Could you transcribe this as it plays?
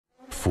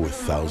For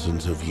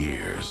thousands of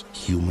years,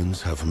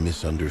 humans have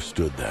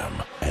misunderstood them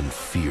and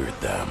feared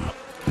them.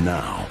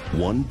 Now,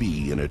 one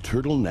bee in a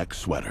turtleneck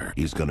sweater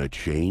is gonna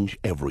change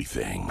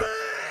everything.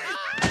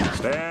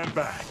 Stand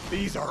back.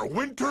 These are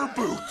winter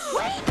boots.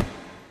 Wait!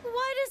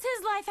 Why does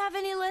his life have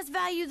any less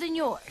value than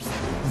yours?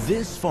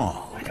 This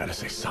fall, I gotta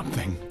say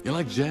something. You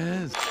like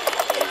jazz?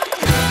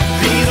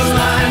 These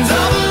lines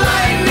of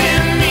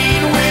lightning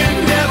mean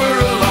we're never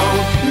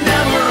alone,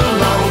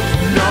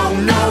 no,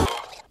 no.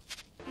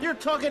 You're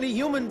talking to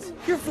humans.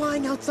 You're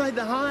flying outside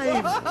the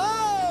hive.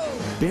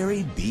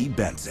 Barry B.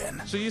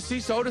 Benson So you see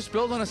soda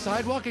spilled on a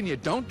sidewalk and you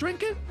don't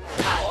drink it?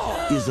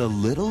 is a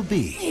little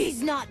bee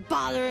He's not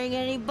bothering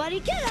anybody.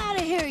 Get out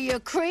of here, you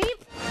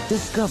creep!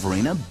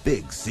 discovering a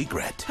big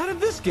secret. How did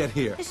this get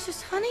here? It's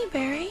just honey,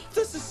 Barry.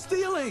 This is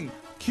stealing.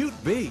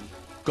 Cute bee.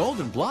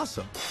 Golden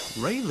Blossom.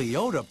 Ray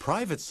Liotta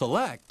Private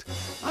Select.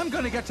 I'm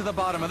gonna get to the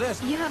bottom of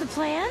this. You have a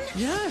plan?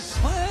 Yes,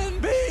 Plan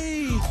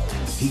B.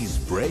 He's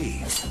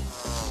brave.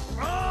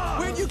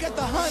 Where'd you get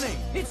the honey?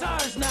 It's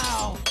ours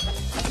now.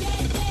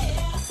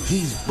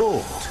 He's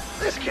bold.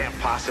 This can't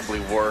possibly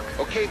work.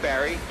 Okay,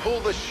 Barry, pull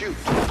the chute.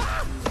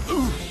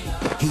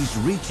 He's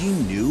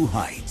reaching new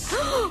heights.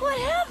 What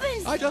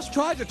happened? I just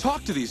tried to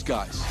talk to these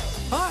guys.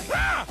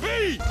 Hi.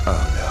 Me!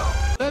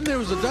 Oh Then there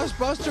was a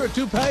dustbuster, a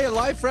toupee, a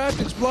life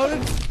raft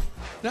exploded.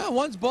 Now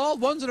one's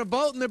bald, one's in a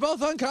boat, and they're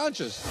both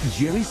unconscious. no.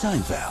 Jerry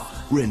Seinfeld,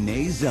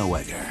 Renee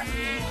Zellweger.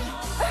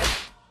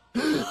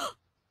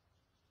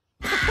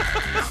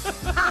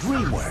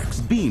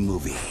 DreamWorks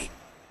B-Movie.